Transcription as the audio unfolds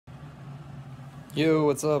Yo,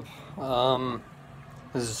 what's up?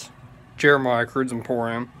 This is Jeremiah Crude's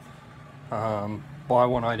Emporium. Buy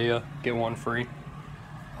one idea, get one free.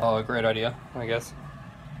 Great idea, I guess.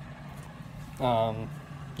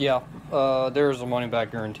 Yeah, there's a money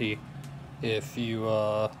back guarantee if you,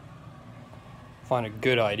 find a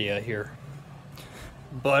good idea here.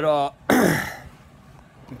 But,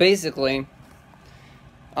 basically,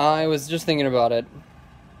 I was just thinking about it,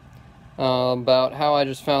 about how I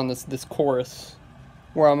just found this chorus,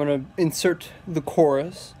 where I'm gonna insert the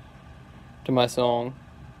chorus to my song.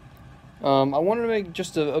 I wanted to make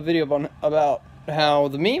just a video about how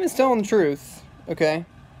the meme is telling the truth, okay?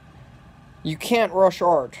 You can't rush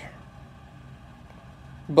art.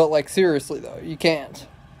 But, like, seriously, though, you can't.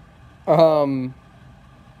 I'm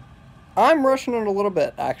rushing it a little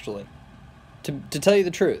bit, actually. To tell you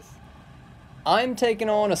the truth. I'm taking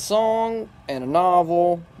on a song and a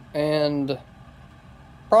novel and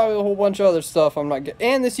probably a whole bunch of other stuff I'm not getting.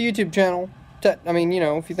 And this YouTube channel. I mean, you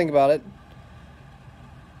know, if you think about it.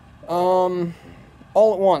 All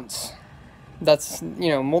at once. That's, you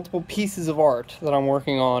know, multiple pieces of art that I'm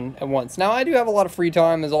working on at once. Now, I do have a lot of free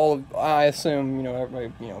time, as I assume, you know,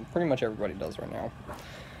 everybody, you know, pretty much everybody does right now.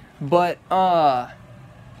 But,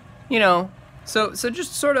 you know, so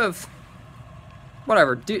just sort of,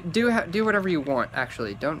 whatever, do whatever you want,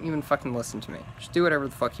 actually. Don't even fucking listen to me. Just do whatever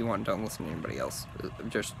the fuck you want, don't listen to anybody else.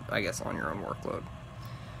 Just, I guess, on your own workload.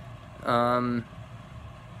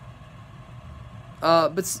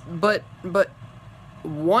 But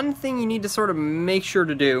one thing you need to sort of make sure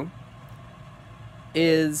to do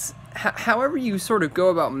is, however you sort of go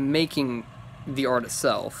about making the art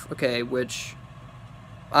itself, okay, which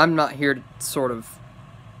I'm not here to sort of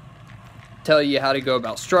tell you how to go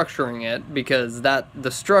about structuring it, because the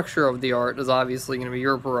structure of the art is obviously going to be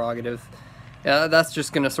your prerogative. That's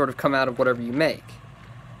just going to sort of come out of whatever you make.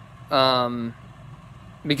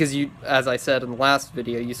 Because you, as I said in the last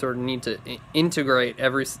video, you sort of need to integrate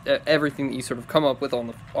everything that you sort of come up with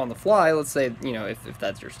on the fly. Let's say, you know, if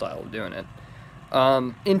that's your style of doing it,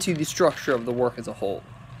 into the structure of the work as a whole.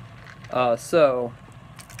 So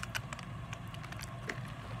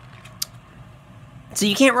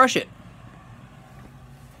you can't rush it.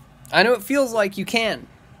 I know it feels like you can,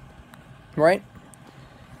 right?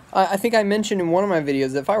 I think I mentioned in one of my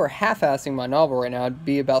videos that if I were half-assing my novel right now, I'd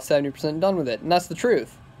be about 70% done with it, and that's the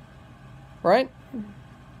truth, right?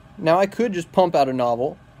 Now, I could just pump out a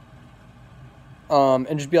novel, and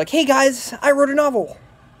just be like, hey guys, I wrote a novel,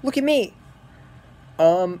 look at me.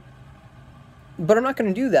 But I'm not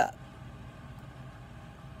going to do that.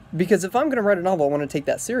 Because if I'm going to write a novel, I want to take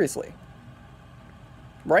that seriously.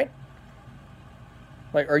 Right?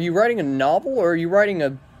 Like, are you writing a novel, or are you writing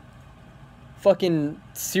a fucking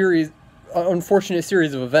unfortunate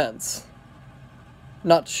series of events?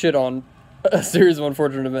 Not shit on a series of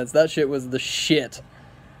unfortunate events. That shit was the shit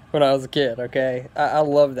when I was a kid, okay? I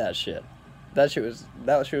love that shit. That shit was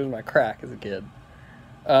my crack as a kid.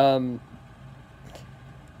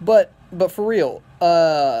 But for real,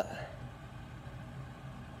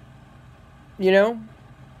 you know,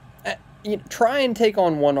 try and take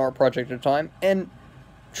on one art project at a time, and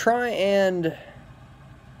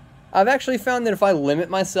I've actually found that if I limit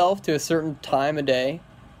myself to a certain time a day,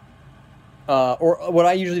 or what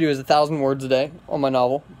I usually do is 1,000 words a day on my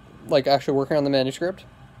novel, like actually working on the manuscript,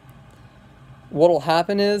 what'll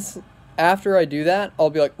happen is, after I do that, I'll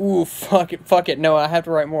be like, ooh, fuck it, no, I have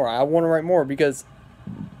to write more. I want to write more because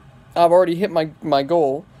I've already hit my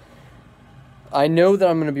goal. I know that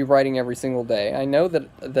I'm going to be writing every single day. I know that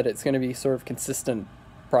it's going to be sort of consistent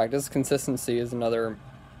practice. Consistency is another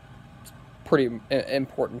pretty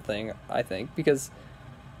important thing, I think, because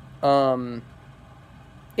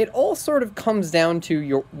it all sort of comes down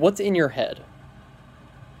to what's in your head.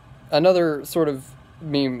 Another sort of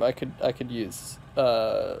meme I could use,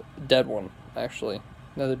 dead one, actually,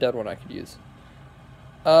 another dead one I could use.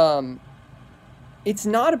 It's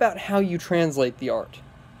not about how you translate the art,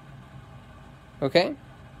 okay?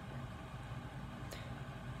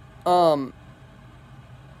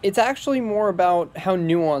 It's actually more about how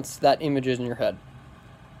nuanced that image is in your head.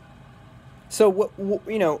 So,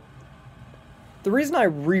 you know, the reason I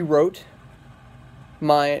rewrote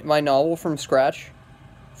my novel from scratch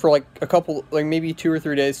for like maybe 2 or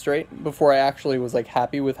 3 days straight before I actually was like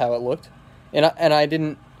happy with how it looked, and I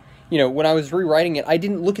didn't, you know, when I was rewriting it, I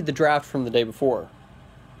didn't look at the draft from the day before,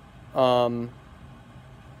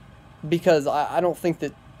 because I don't think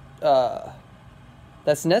that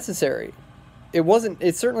that's necessary.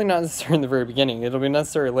 It's certainly not necessary in the very beginning. It'll be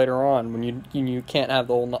necessary later on when you can't have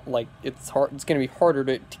the whole, like, it's going to be harder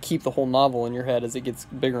to keep the whole novel in your head as it gets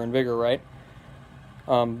bigger and bigger, right?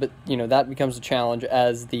 But, you know, that becomes a challenge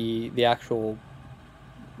as the actual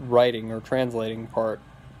writing or translating part,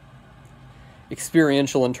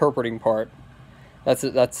 experiential interpreting part. That's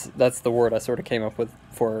the word I sort of came up with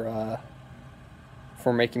for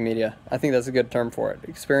making media. I think that's a good term for it,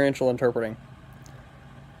 experiential interpreting.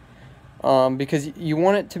 Because you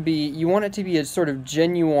want it to be a sort of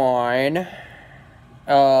genuine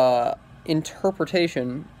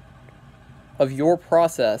interpretation of your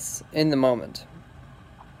process in the moment.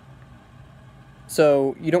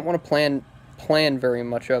 So you don't want to plan very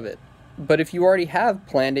much of it. But if you already have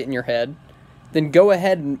planned it in your head, then go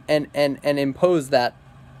ahead and impose that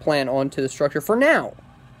plan onto the structure for now.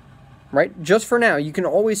 Right? Just for now. You can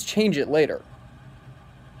always change it later.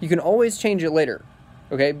 You can always change it later.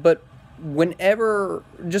 Okay? But whenever,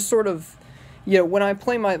 just sort of, you know, when I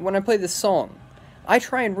play this song, I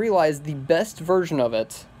try and realize the best version of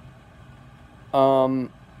it, the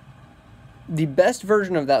best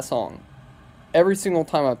version of that song every single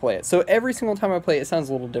time I play it. So every single time I play it, it sounds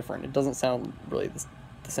a little different. It doesn't sound really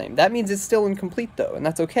the same. That means it's still incomplete, though, and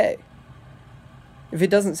that's okay. If it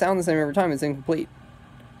doesn't sound the same every time, it's incomplete.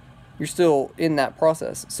 You're still in that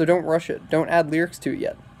process, so don't rush it. Don't add lyrics to it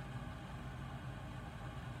yet.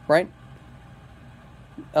 Right?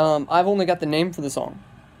 I've only got the name for the song.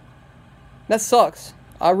 That sucks.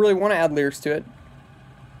 I really want to add lyrics to it.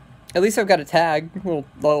 At least I've got a tag, a little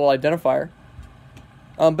identifier.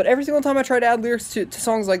 But every single time I try to add lyrics to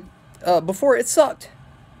songs like before, it sucked.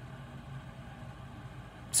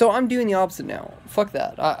 So I'm doing the opposite now. Fuck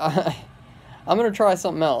that. I'm gonna try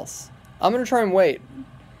something else. I'm gonna try and wait.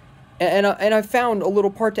 And I found a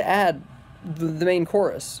little part to add the main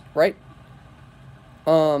chorus, right?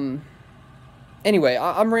 Anyway,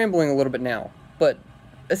 I'm rambling a little bit now, but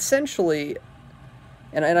essentially,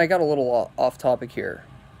 and I got a little off topic here,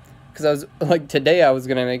 because I was like, today I was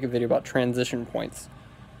gonna make a video about transition points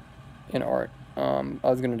in art. I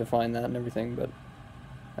was gonna define that and everything, but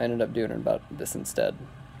I ended up doing it about this instead.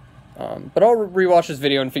 But I'll rewatch this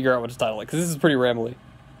video and figure out what to title it, because this is pretty rambly.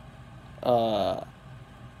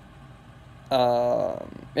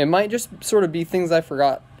 It might just sort of be things I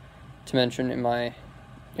forgot to mention in my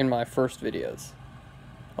first videos,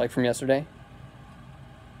 like from yesterday.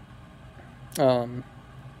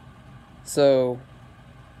 So,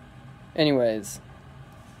 anyways,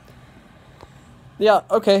 yeah,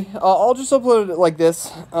 okay, I'll just upload it like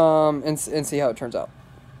this, and see how it turns out.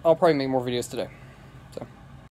 I'll probably make more videos today.